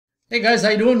Hey guys, how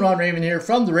you doing? Ron Raymond here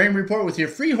from the Raymond Report with your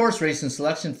free horse racing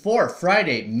selection for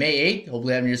Friday, May 8th.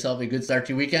 Hopefully having yourself a good start to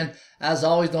your weekend. As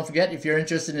always, don't forget, if you're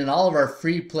interested in all of our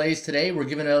free plays today, we're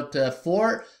giving out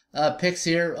four picks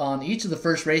here on each of the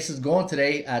first races going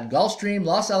today at Gulfstream,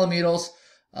 Los Alamitos.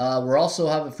 We'll also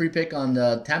have a free pick on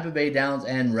the Tampa Bay Downs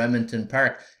and Remington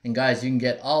Park. And guys, you can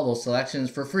get all those selections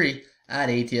for free at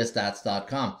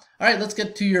atsstats.com. All right, let's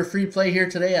get to your free play here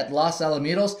today at Los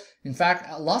Alamitos. In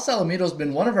fact, Los Alamitos has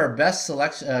been one of our best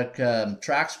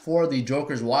tracks for the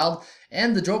Joker's Wild.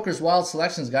 And the Joker's Wild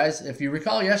selections, guys, if you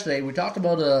recall yesterday, we talked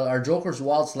about our Joker's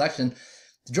Wild selection.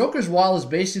 The Joker's Wild is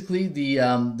basically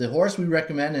the horse we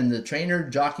recommend in the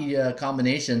trainer-jockey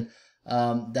combination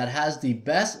that has the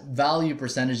best value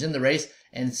percentage in the race.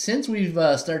 And since we've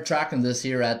started tracking this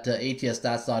here at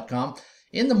atsstats.com,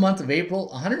 in the month of April,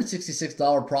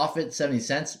 $166 profit, 70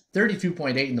 cents,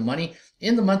 32.8 in the money.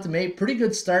 In the month of May, pretty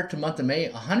good start to month of May,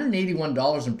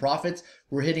 $181 in profits.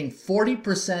 We're hitting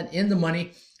 40% in the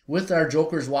money with our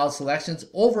Joker's Wild selections.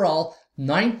 Overall,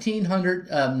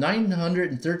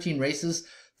 913 races,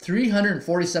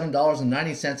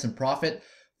 $347.90 in profit,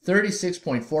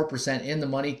 36.4% in the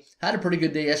money. Had a pretty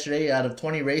good day yesterday. Out of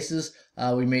 20 races,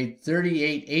 we made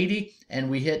 38.80 and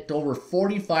we hit over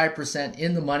 45%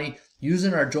 in the money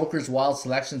using our Joker's Wild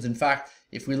selections. In fact,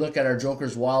 if we look at our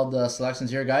Joker's Wild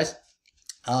selections here, guys,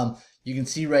 you can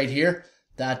see right here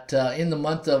that in the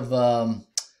month of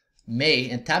May,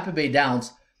 and Tampa Bay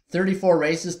Downs, 34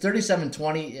 races,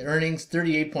 37.20 earnings,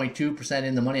 38.2%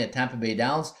 in the money at Tampa Bay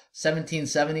Downs,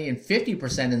 17.70 and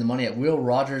 50% in the money at Will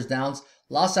Rogers Downs.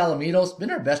 Los Alamitos, been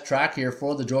our best track here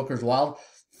for the Joker's Wild,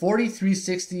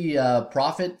 43.60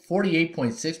 profit,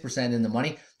 48.6% in the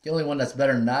money. The only one that's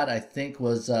better than that, I think,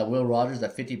 was Will Rogers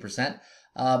at 50%.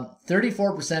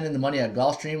 34% in the money at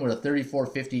Gulfstream with a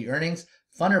 34.50 earnings.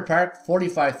 Funner Park,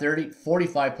 45.30,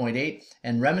 45.8.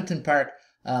 And Remington Park,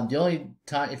 the only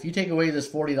time, if you take away this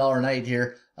 $40 night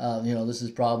here, this is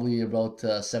probably about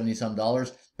 $70-some,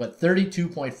 but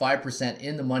 32.5%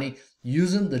 in the money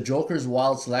using the Joker's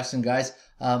Wild selection, guys.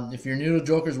 If you're new to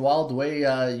Joker's Wild, the way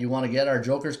you want to get our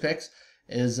Joker's picks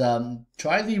is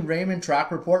try the Raymond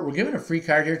Track Report. We're giving a free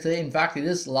card here today. In fact, it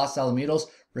is Los Alamitos.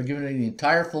 We're giving the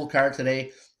entire full card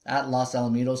today at Los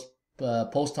Alamitos.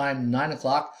 Post time 9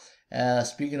 o'clock.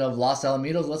 Speaking of Los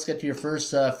Alamitos, let's get to your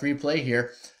first free play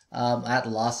here at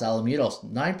Los Alamitos.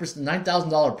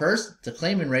 $9,000 purse. It's a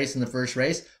claiming race in the first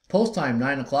race. Post time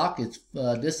 9 o'clock. Its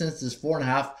distance is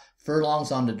 4.5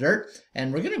 furlongs on the dirt.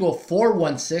 And we're going to go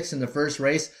 4.16 in the first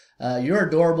race. You're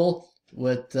Adorable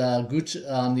with Gucci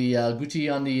on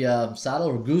the saddle,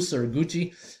 or Goose or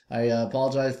Gucci. I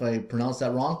apologize if I pronounced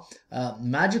that wrong.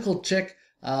 Magical Chick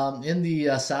in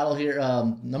the saddle here,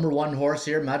 number one horse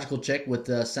here, Magical Chick with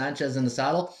Sanchez in the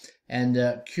saddle,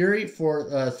 and Curie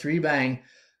for 3 Bang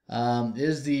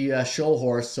is the show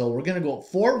horse. So we're gonna go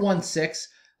 4.16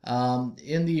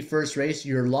 in the first race.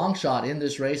 Your long shot in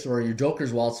this race, or your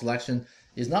Joker's Wild selection,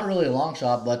 is not really a long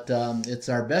shot, but it's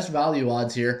our best value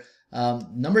odds here.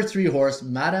 Number 3 horse,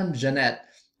 Madame Jeanette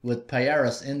with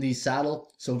Payaris in the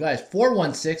saddle. So guys,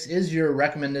 4.16 is your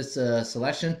recommended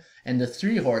selection, and the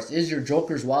 3 horse is your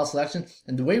Joker's Wild selection.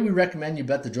 And the way we recommend you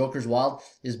bet the Joker's Wild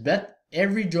is bet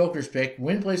every Joker's pick,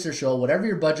 win, place, or show, whatever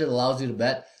your budget allows you to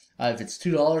bet. If it's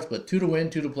 $2, but 2 to win,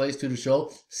 2 to place, 2 to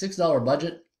show, $6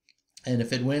 budget. And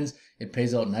if it wins, it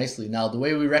pays out nicely. Now, the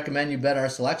way we recommend you bet our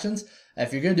selections,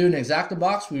 if you're going to do an exacta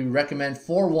box, we recommend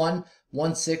 4-1, 1-6,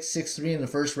 6-3 in the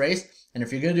first race. And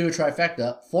if you're going to do a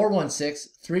trifecta, 4-1-6,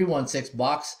 3-1-6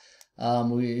 box.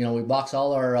 We box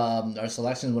all our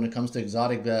selections when it comes to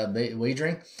exotic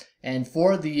wagering. And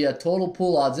for the total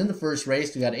pool odds in the first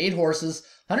race, we got 8 horses,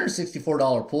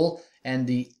 $164 pool, and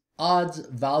the odds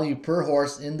value per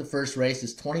horse in the first race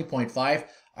is 20.5.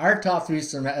 Our top 3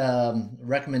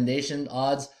 recommendation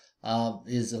odds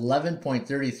is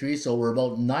 11.33, so we're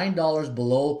about $9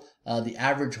 below the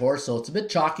average horse. So it's a bit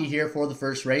chalky here for the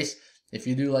first race. If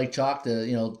you do like chalk,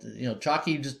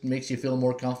 chalky just makes you feel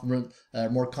more confident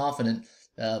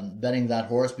betting that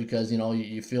horse, because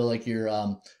you feel like you're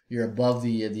above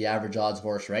the average odds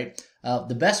horse, right?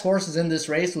 The best horses in this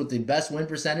race with the best win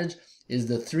percentage is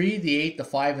the 3, the 8, the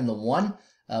 5, and the 1.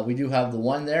 We do have the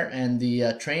 1 there, and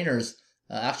the trainers.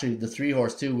 Actually, the 3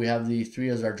 horse too. We have the 3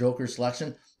 as our Joker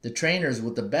selection. The trainers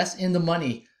with the best in the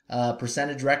money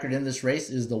percentage record in this race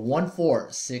is the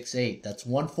 1-4-6-8. That's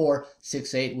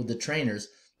 1-4-6-8 with the trainers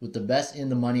with the best in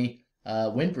the money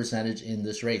win percentage in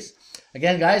this race.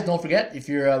 Again, guys, don't forget, if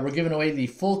we're giving away the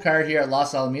full card here at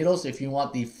Los Alamitos. If you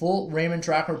want the full Raymond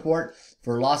Track Report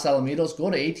for Los Alamitos,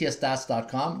 go to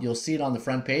atsstats.com. You'll see it on the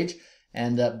front page.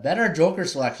 And bet our Joker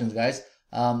selections, guys.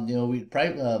 We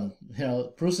probably,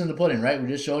 proof's in the pudding, right? We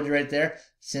just showed you right there.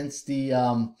 Since the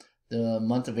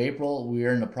month of April, we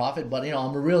are in a profit. But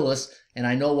I'm a realist, and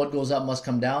I know what goes up must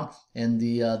come down, and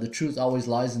the truth always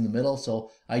lies in the middle. So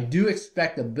I do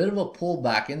expect a bit of a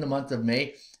pullback in the month of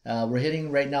May. We're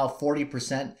hitting right now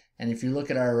 40%, and if you look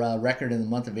at our record in the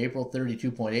month of April,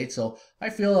 32.8. So I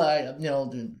feel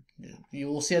you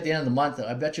will see at the end of the month,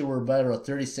 I bet you we're about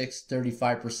 36,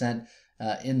 35%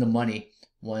 in the money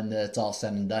when it's all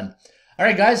said and done. All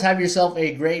right, guys, have yourself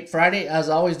a great Friday. As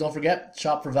always, don't forget,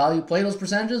 shop for value, play those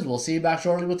percentages. We'll see you back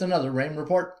shortly with another Raymond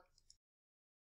Report.